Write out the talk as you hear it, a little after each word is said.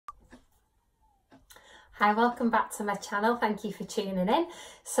Hi, welcome back to my channel. Thank you for tuning in.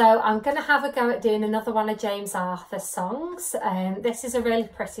 So I'm going to have a go at doing another one of James Arthur's songs. This is a really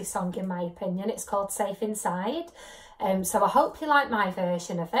pretty song in my opinion. It's called Safe Inside. So I hope you like my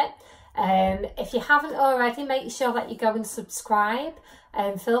version of it. If you haven't already, make sure that you go and subscribe.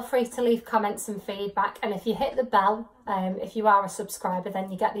 Feel free to leave comments and feedback. And if you hit the bell, if you are a subscriber,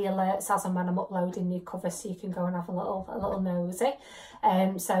 then you get the alerts as and when I'm uploading new covers, so you can go and have a little nosy.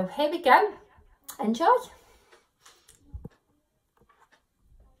 So here we go. Enjoy.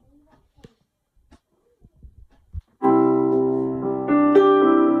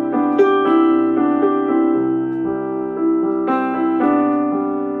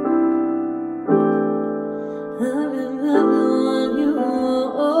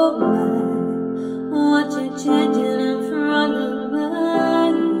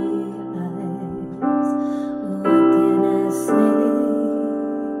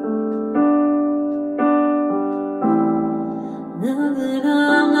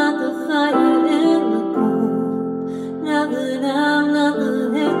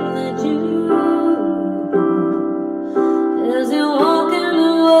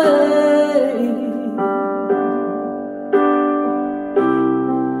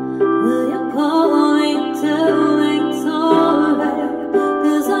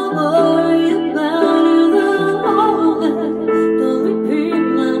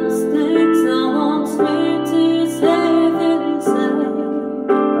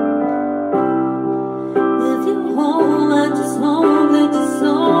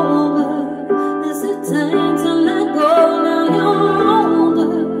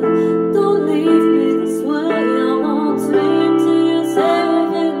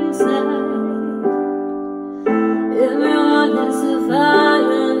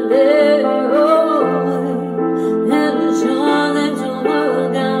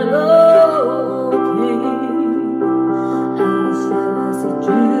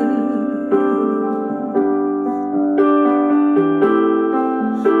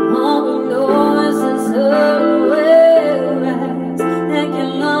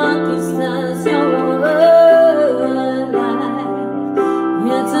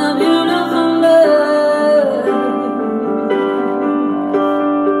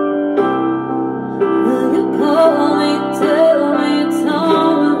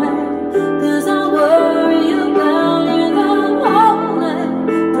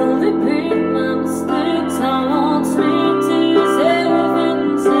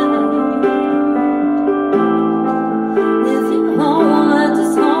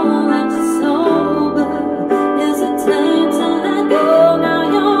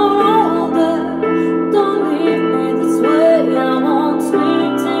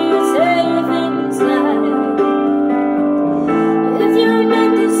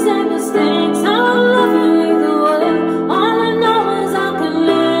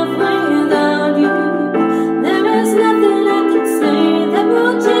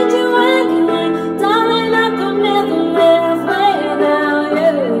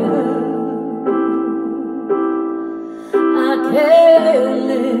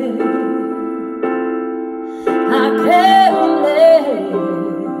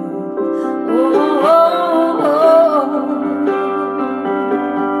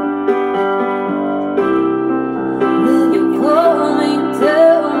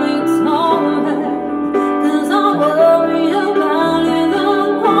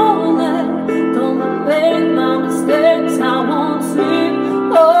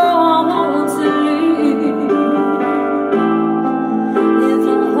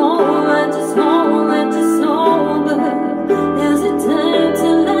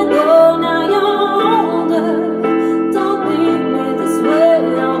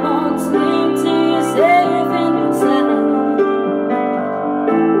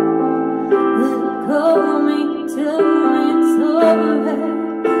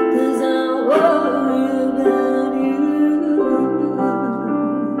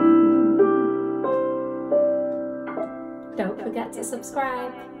 Don't forget to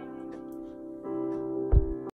subscribe.